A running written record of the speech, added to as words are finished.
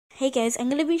Hey guys, I'm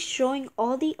going to be showing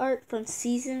all the art from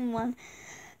Season 1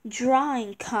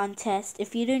 drawing contest.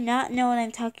 If you do not know what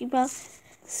I'm talking about,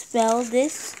 spell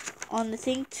this on the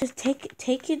thing to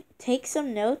take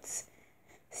some notes.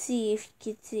 See if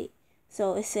you can see.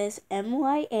 So it says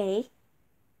MYA,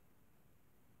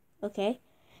 okay,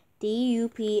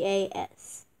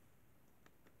 DUPAS.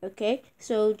 Okay,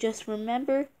 so just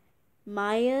remember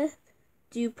Maya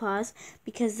Dupas,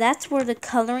 because that's where the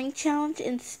coloring challenge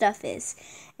and stuff is.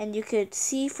 And you could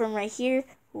see from right here,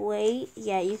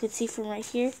 you could see from right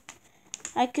here.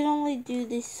 I can only do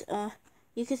this,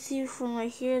 you can see from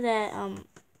right here that,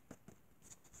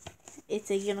 it's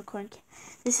a unicorn.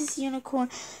 This is unicorn.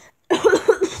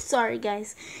 Sorry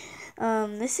guys.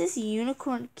 This is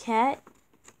unicorn cat.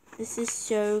 This is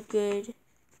so good.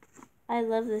 I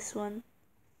love this one.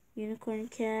 Unicorn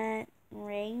cat,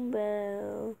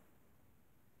 rainbow.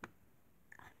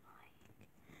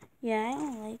 Yeah, I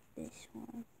don't like this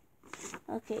one.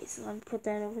 Okay, so let me put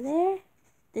that over there.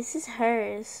 This is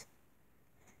hers.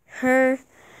 Her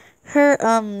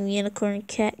unicorn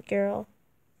cat girl.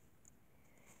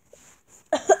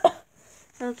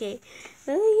 Okay.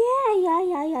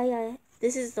 Yeah.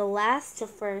 This is the last to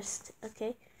first,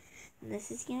 okay? And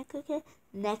this is unicorn cat.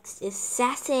 Next is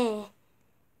Sassy.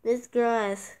 This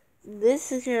girl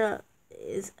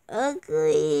is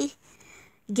ugly.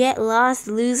 Get lost,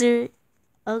 loser.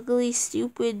 Ugly,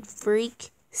 stupid,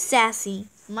 freak, Sassy.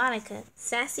 Monica.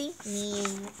 Sassy?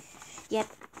 Yep.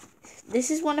 This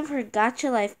is one of her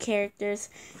Gacha Life characters.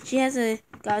 She has a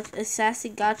sassy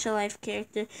Gacha Life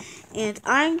character. And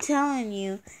I'm telling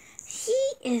you, she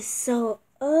is so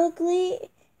ugly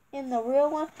in the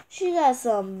real one. She got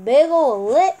some big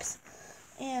old lips.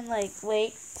 And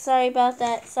wait, sorry about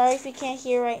that. Sorry if you can't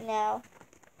hear right now.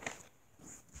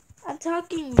 I'm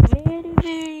talking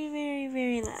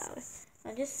very loud.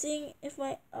 I'm just seeing if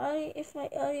my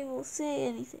audio will say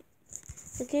anything.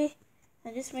 Okay?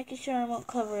 I'm just making sure I won't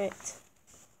cover it.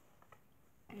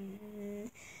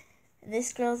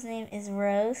 This girl's name is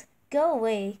Rose. Go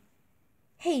away.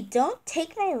 Hey, don't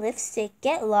take my lipstick.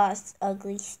 Get lost,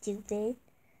 ugly, stupid.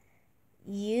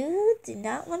 You do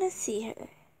not want to see her.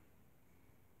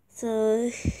 So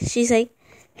she's like,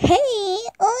 hey,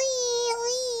 oi.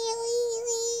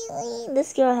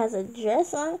 This girl has a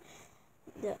dress on.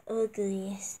 The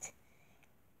ugliest.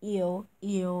 Ew.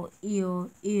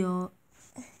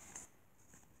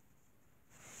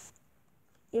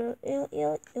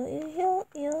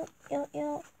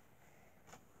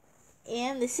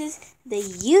 And this is the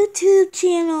YouTube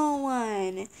channel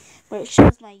one, where it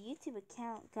shows my YouTube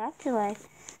account, Gacha Life.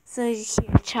 So you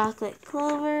hear Chocolate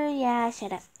Clover. Yeah,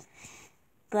 shut up.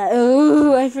 But,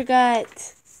 oh, I forgot.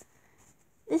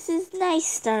 This is nice,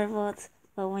 Starbolt.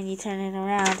 But when you turn it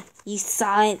around, you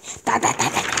saw it.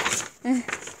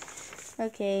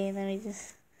 Okay, let me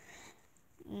just...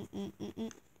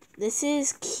 This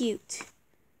is cute.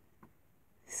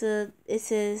 So it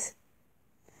says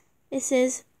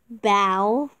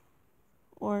bow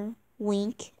or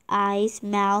wink, eyes,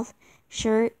 mouth,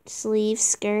 shirt, sleeves,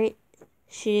 skirt,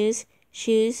 shoes,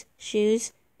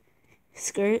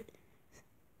 skirt,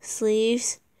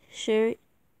 sleeves, shirt,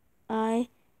 eye,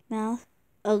 mouth,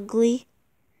 ugly,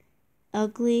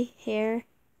 hair.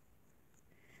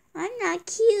 I'm not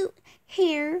cute.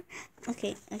 Hair.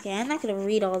 Okay, I'm not gonna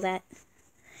read all that.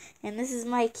 And this is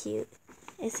my cute.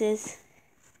 It says,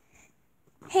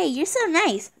 hey, you're so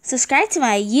nice. Subscribe to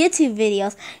my YouTube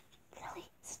videos. Really?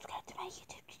 Subscribe to my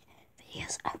YouTube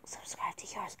videos. Oh, subscribe to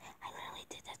yours. I literally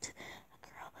did that to a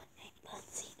girl named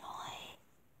Lindsay Noy.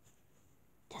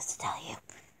 Just to tell you.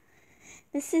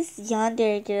 This is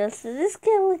Yonder Girl. So this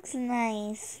girl looks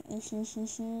nice.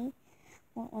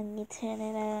 When you turn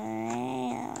it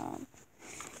around.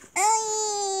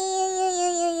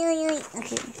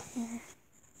 Okay.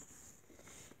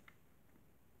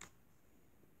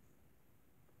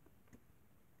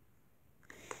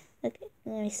 Okay,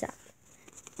 let me stop.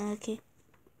 Okay.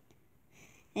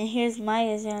 And here's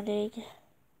Maya's Yonder Girl.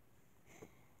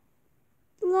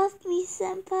 Love me,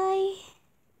 senpai,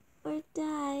 or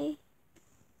die.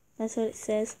 That's what it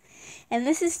says. And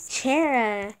this is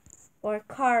Chera, or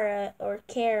Kara, or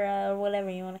Kara, or whatever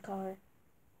you want to call her.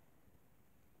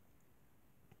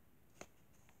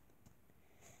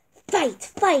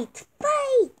 Fight!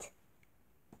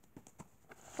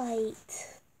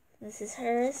 This is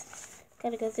hers.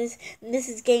 Gotta go through this. This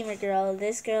is Gamer Girl.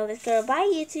 This girl. Bye,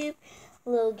 YouTube.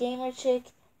 Little gamer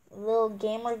chick. Little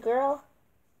gamer girl.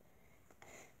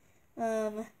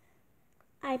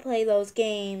 I play those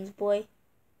games, boy.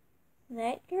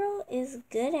 That girl is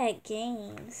good at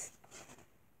games.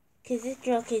 Because this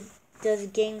girl does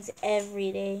games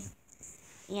every day.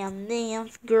 And then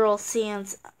Girl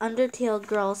Sans, Undertale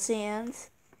Girl Sans.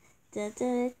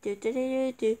 This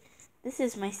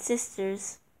is my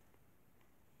sister's.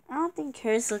 I don't think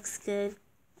hers looks good.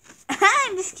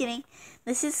 I'm just kidding.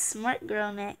 This is Smart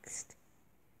Girl next.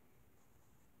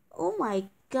 Oh my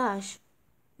gosh.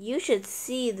 You should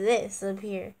see this up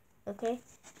here. Okay?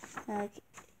 Okay.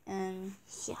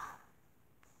 Yeah.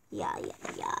 Yeah.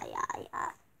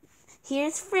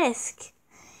 Here's Frisk.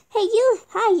 Hey, you.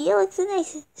 Hi, you look so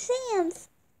nice. Sans.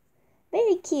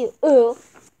 Very cute. Ooh.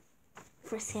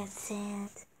 Frisk has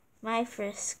sand. My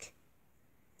Frisk.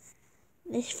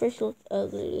 This Frisk looks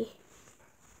ugly.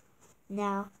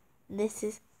 Now, this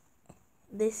is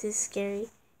scary.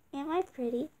 Am I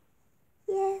pretty?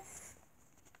 Yes.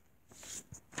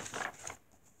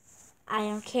 I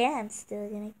don't care. I'm still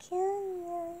gonna kill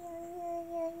you.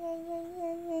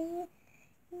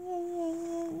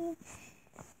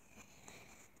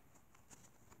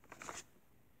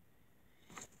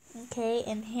 Okay,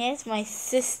 and here's my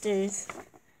sister's.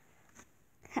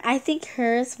 I think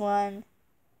hers won.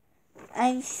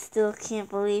 I still can't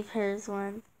believe hers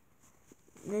won.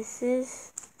 There's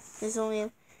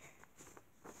only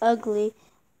ugly.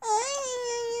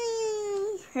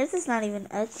 Hers is not even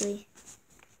ugly.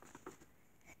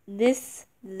 This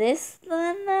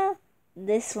one though,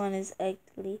 this one is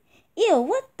ugly. Ew,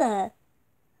 what the?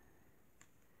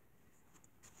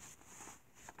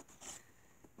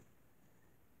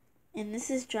 And this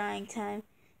is drawing time.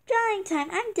 Drawing time,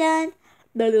 I'm done.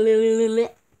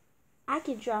 I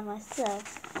can draw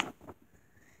myself.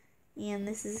 And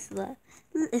this is love.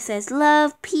 It says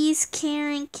love, peace,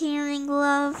 caring,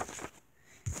 love.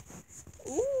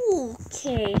 Ooh,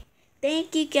 okay.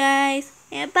 Thank you guys.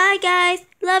 And bye guys.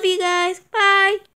 Love you guys. Bye.